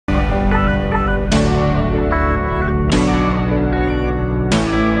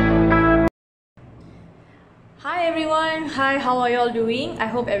Hi everyone, hi, how are you all doing? I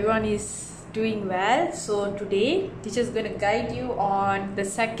hope everyone is doing well. So today teacher is going to guide you on the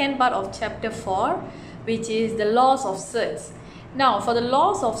second part of chapter 4, which is the laws of surds. Now for the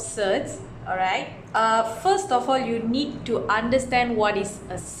laws of surds, alright, first of all you need to understand what is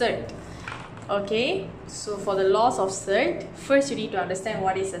a surd. Okay, so for the laws of surd, first you need to understand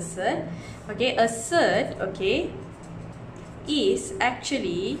what is a surd. Okay, a surd, okay, is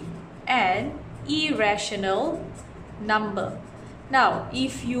actually an irrational number. Now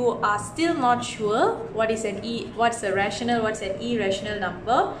if you are still not sure what's a rational, what's an irrational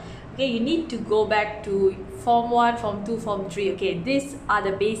number, okay, you need to go back to form 1, form 2, form 3. okay, these are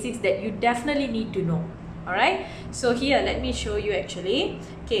the basics that you definitely need to know. Alright, so here let me show you actually.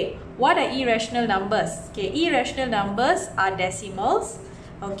 Okay, what are irrational numbers? Okay, irrational numbers are decimals,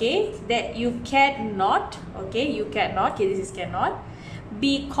 okay, that you cannot, okay, this is cannot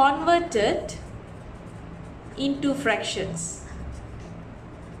be converted into fractions.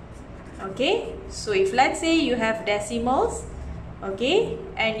 Okay, so if let's say you have decimals, okay,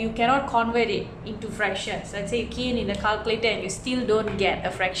 and you cannot convert it into fractions, let's say you key in the calculator and you still don't get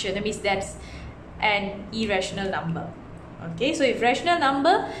a fraction, that means that's an irrational number. Okay, so if rational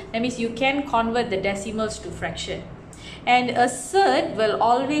number, that means you can convert the decimals to fraction. And a surd will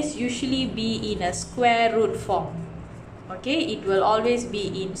always usually be in a square root form. Okay, it will always be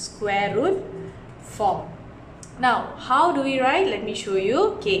in square root form. Now how do we write? Let me show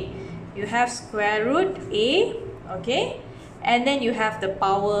you. Okay, you have square root a, okay, and then you have the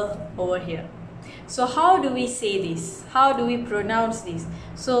power over here. So how do we say this? How do we pronounce this?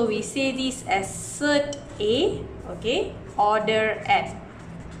 So we say this as surd a, okay, order n.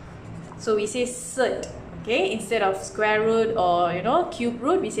 So we say surd, okay, instead of square root or cube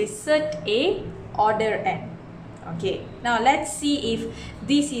root, we say surd a order n. Okay, now let's see if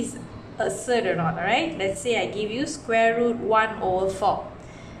this is a surd or not. Alright, let's say I give you square root 1 over 4.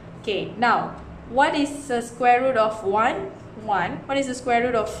 Okay, now what is the square root of 1? 1. What is the square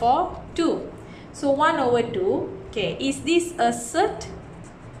root of 4? 2. So 1 over 2. Okay, is this a surd?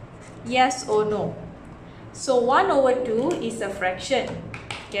 Yes or no? So 1 over 2 is a fraction.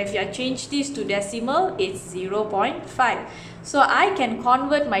 Okay, if you change this to decimal, it's 0.5. So I can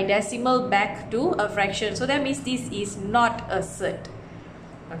convert my decimal back to a fraction. So that means this is not a surd.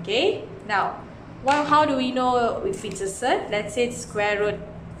 Okay, now how do we know if it's a surd? Let's say it's square root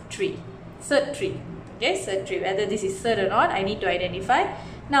 3. Surd 3. Okay, surd 3. Whether this is surd or not, I need to identify.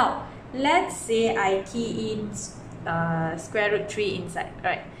 Now let's say I key in square root 3 inside.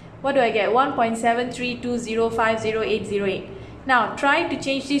 Right, what do I get? 1.7320508088. Now try to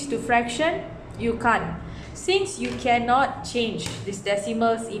change this to fraction. You can't. Since you cannot change these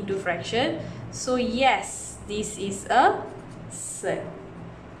decimals into fraction, so yes, this is a surd.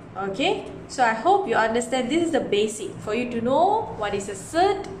 Okay, so I hope you understand. This is the basic for you to know what is a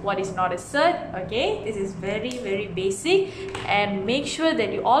surd, what is not a surd. Okay, this is very basic, and make sure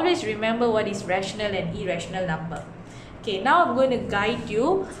that you always remember what is rational and irrational number. Okay, now I'm going to guide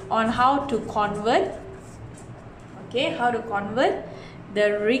you on how to convert. Okay, how to convert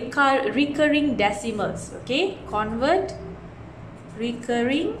the recurring decimals. Okay, convert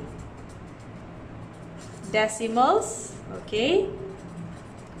recurring decimals, okay,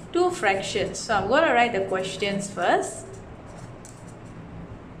 to fractions. So I'm going to write the questions first.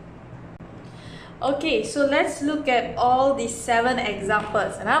 Okay, so let's look at all these 7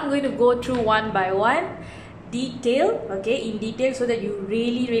 examples, and I'm going to go through one by one in detail, so that you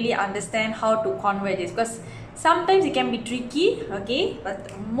really understand how to convert this, because sometimes it can be tricky, okay,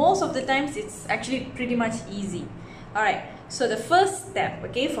 but most of the times it's actually pretty much easy. Alright, so the first step,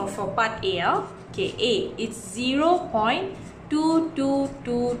 okay, for part A, okay, A, it's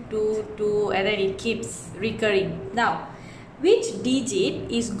 0.22222, and then it keeps recurring. Now, which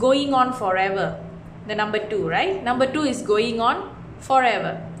digit is going on forever? The number 2, right? Number 2 is going on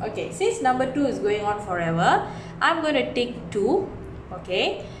forever. Okay, since number 2 is going on forever, I'm going to take 2,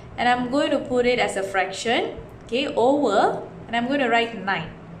 okay, and I'm going to put it as a fraction, okay, over, and I'm going to write 9.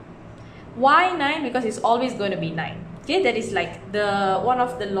 Why 9? Because it's always going to be 9. Okay, that is like the one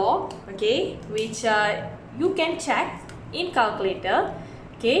of the law, okay, which you can check in calculator.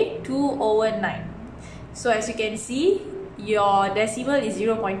 Okay, 2 over 9. So as you can see, your decimal is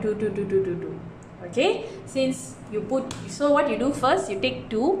 0.22222. Okay, since you put, so what you do first, you take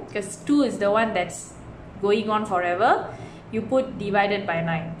 2, because 2 is the one that's going on forever. You put divided by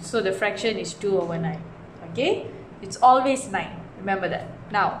 9, so the fraction is 2 over 9. Okay, it's always 9, remember that.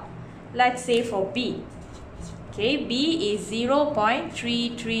 Now let's say for B, okay, B is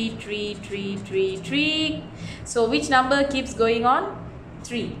 0.333333. So which number keeps going on?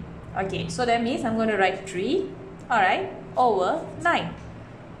 3. Okay, so that means I'm going to write 3, alright, over 9.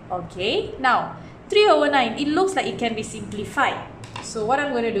 Okay, now 3 over 9, it looks like it can be simplified. So what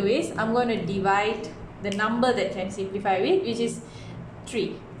I'm going to do is, I'm going to divide the number that can simplify with, which is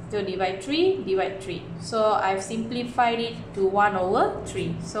 3. So divide 3, divide 3. So I've simplified it to 1 over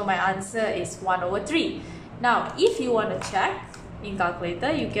 3. So my answer is 1 over 3. Now, if you want to check in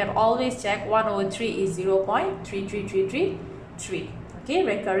calculator, you can always check 1 over 3 is 0.33333. Okay,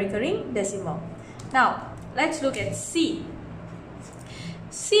 recurring decimal. Now, let's look at C.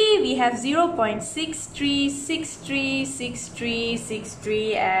 C, we have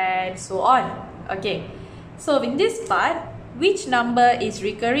 0.63636363 and so on. Okay, so in this part, which number is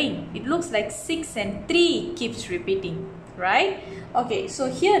recurring? It looks like 6 and 3 keeps repeating, right? Okay, so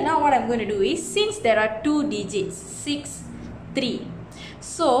here now what I'm going to do is, since there are 2 digits, 6, 3,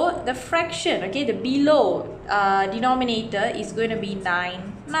 so the fraction, okay, the below denominator is going to be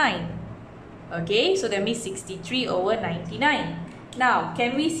 9, 9. Okay, so that means 63 over 99. Now,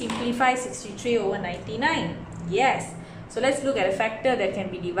 can we simplify 63 over 99? Yes. So let's look at a factor that can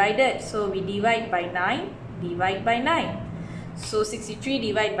be divided. So we divide by 9, divide by 9. So 63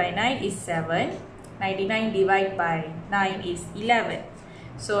 divided by 9 is 7. 99 divided by 9 is 11.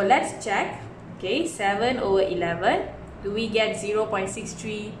 So let's check. Okay, 7 over 11. Do we get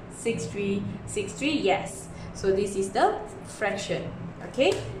 0.636363? Yes. So this is the fraction.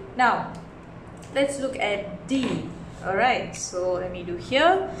 Okay. Now, let's look at D. Alright, so let me do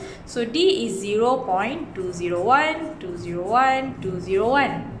here. So D is 0.201, 201,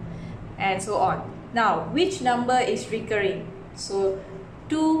 201 and so on. Now, which number is recurring? So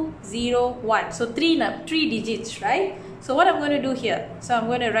 201. So three digits, right? So what I'm going to do here? So I'm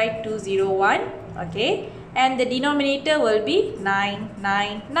going to write 201, okay? And the denominator will be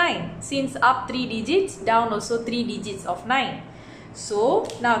 999. Since up 3 digits, down also 3 digits of 9. So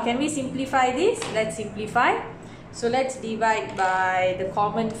now can we simplify this? Let's simplify. So let's divide by the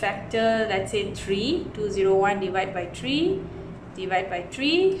common factor, let's say 3. 201 divided by 3, divide by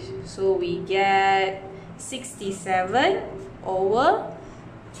 3. So we get 67 over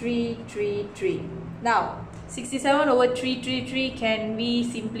 333. Now, 67 over 333, can we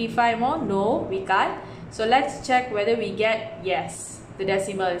simplify more? No, we can't. So let's check whether we get, yes, the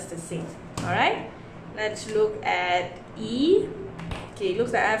decimal is the same. Alright, let's look at E. Okay,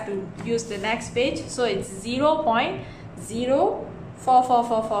 looks like I have to use the next page. So it's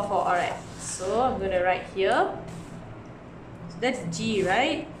 0.044444. Alright, so I'm going to write here. So that's G,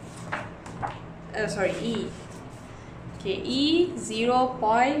 right? Sorry, E. Okay, E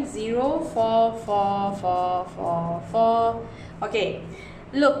 0.044444. Okay,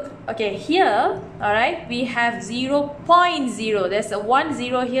 look, okay, here, alright, we have 0.0. There's a 1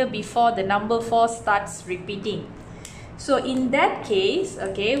 0 here before the number 4 starts repeating. So in that case,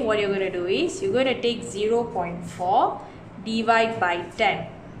 okay, what you're going to do is, you're going to take 0.4 divide by 10.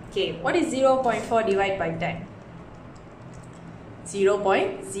 Okay, what is 0.4 divided by 10?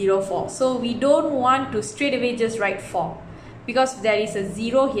 0.04. So we don't want to straight away just write 4 because there is a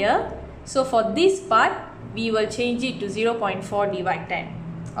 0 here. So for this part, we will change it to 0.4 divide 10.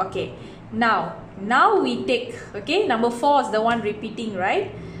 Okay, now we take, okay, number 4 is the one repeating,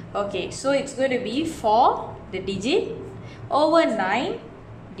 right? Okay, so it's going to be 4, the digit, over 9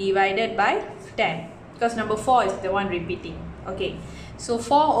 divided by 10 because number 4 is the one repeating. Okay, so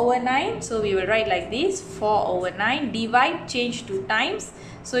 4 over 9, so we will write like this, 4 over 9, divide, change to times,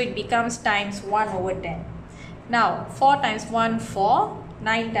 so it becomes times 1 over 10. Now 4 times 1, 4,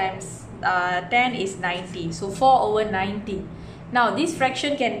 9 times 10 is 90, so 4 over 90. Now this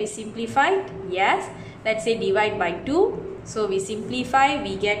fraction can be simplified, yes. Let's say divide by 2, so we simplify,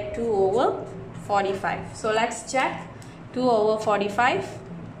 we get 2 over 45. So let's check. 2 over 45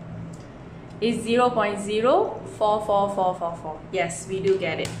 is 0.044444. Yes, we do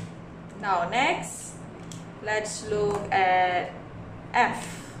get it. Now next, let's look at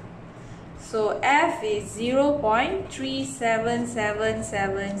F. So F is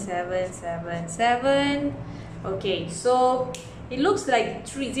 0.37777777. Okay, so it looks like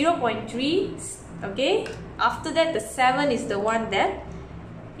 0.3. Okay, after that the 7 is the one that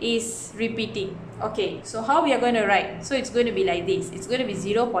is repeating. Okay, so how we are going to write? So it's going to be like this. It's going to be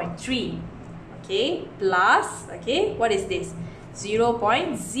 0.3. Okay, plus, okay, what is this?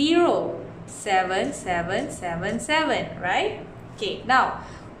 0.07777, right? Okay, now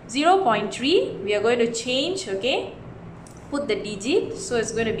 0.3, we are going to change, okay, put the digit, so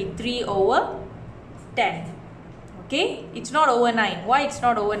it's going to be 3 over 10. Okay, it's not over 9. Why it's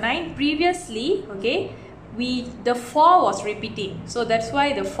not over 9? Previously, okay, the 4 was repeating, so that's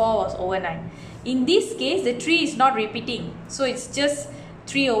why the 4 was over 9. In this case, the 3 is not repeating, so it's just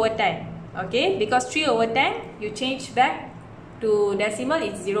 3 over 10. Okay, because 3 over 10, you change back to decimal,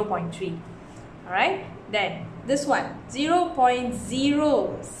 it's 0.3. Alright, then this one,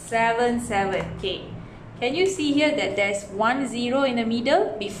 0.077. Okay, can you see here that there's 1 0 in the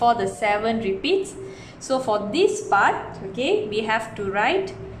middle before the 7 repeats? So for this part, okay, we have to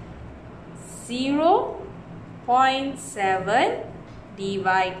write 0.7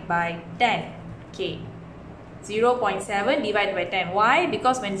 divided by 10. Okay, 0.7 divided by 10. Why?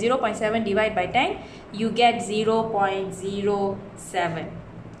 Because when 0.7 divided by 10, you get 0.07.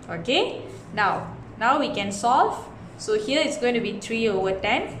 Okay, now we can solve. So here it's going to be 3 over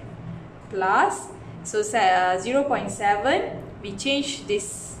 10 plus, so 0.7, we change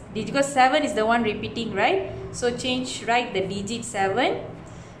this because 7 is the one repeating, right? So write the digit 7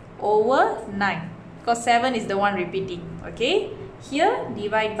 over 9 because 7 is the one repeating. Okay, here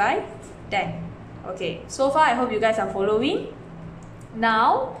divide by 10. Okay, so far I hope you guys are following.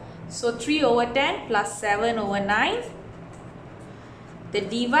 Now, so 3 over 10 plus 7 over 9. The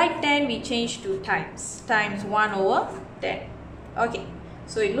divide 10 we change to times 1 over 10. Okay,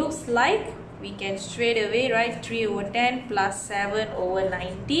 so it looks like we can straight away write 3 over 10 plus 7 over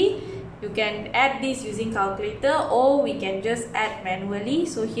 90. You can add this using calculator or we can just add manually.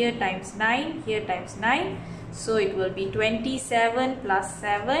 So here times 9, here times 9. So it will be 27 plus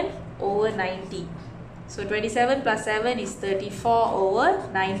 7 over 90. So 27 plus 7 is 34 over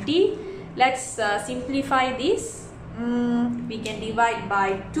 90. Let's simplify this. We can divide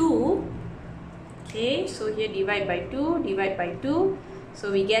by 2. Okay, so here divide by 2, divide by 2. So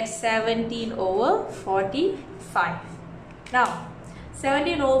we get 17 over 45. Now,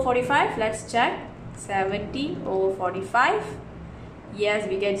 17 over 45, let's check. 17 over 45. Yes,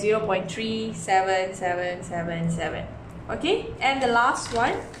 we get 0.37777. Okay, and the last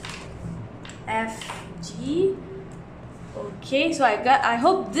one, FG. Okay, so I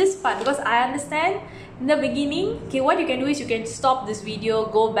hope this part, because I understand in the beginning, okay, what you can do is you can stop this video,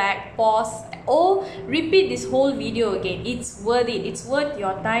 go back, pause, or repeat this whole video again. It's worth it. It's worth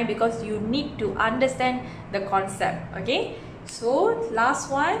your time because you need to understand the concept. Okay, so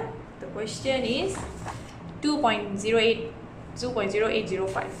last one, the question is 2.0805.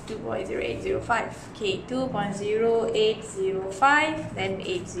 2.0805. Okay, 2.0805, then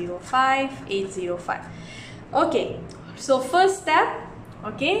 805, 805. Okay, so first step,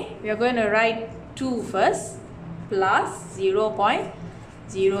 okay, we are going to write 2 first plus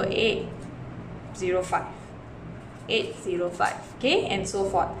 0.0805, 805, okay, and so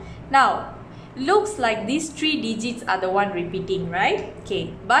forth. Now, looks like these 3 digits are the one repeating, right?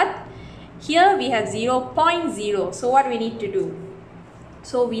 Okay, but here we have 0.0. So what we need to do?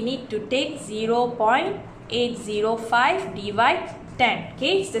 So we need to take 0.805 divide 10.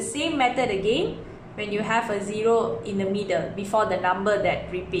 Okay, it's the same method again when you have a 0 in the middle before the number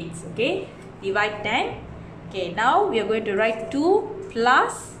that repeats. Okay, divide 10. Okay, now we are going to write 2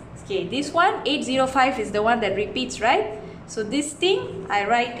 plus, okay, this one 805 is the one that repeats, right? So this thing I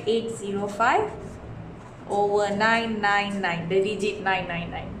write 805 over 999, the digit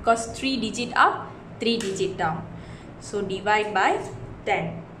 999, because 3 digit up, 3 digit down. So divide by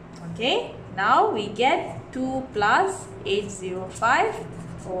 10. Okay, now we get 2 plus 805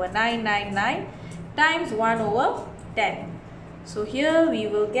 over 999 times 1 over 10. So here we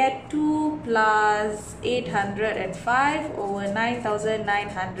will get 2 plus 805 over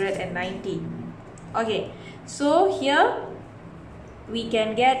 9990. Okay, so here we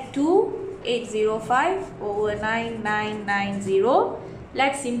can get 805 over 9990.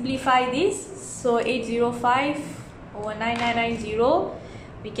 Let's simplify this. So 805 over 9990,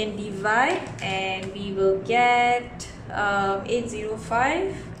 we can divide and we will get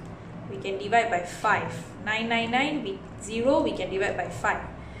 805, we can divide by 5. 999 0, we can divide by 5.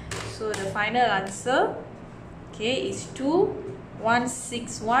 So the final answer, okay, is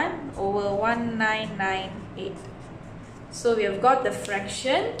 2161 over 1998. So we have got the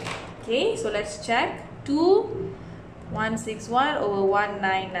fraction. Okay, so let's check. 2161 over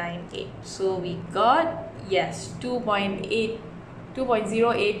 1998. So we got, yes,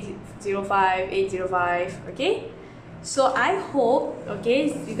 2.0805805. Okay, so I hope,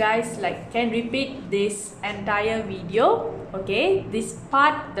 okay, you guys can repeat this entire video. Okay, this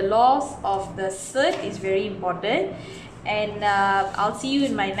part, the laws of the surd, is very important, and I'll see you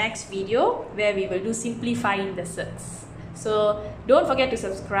in my next video where we will do simplifying the surds. So don't forget to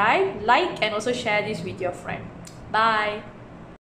subscribe, like, and also share this with your friend. Bye.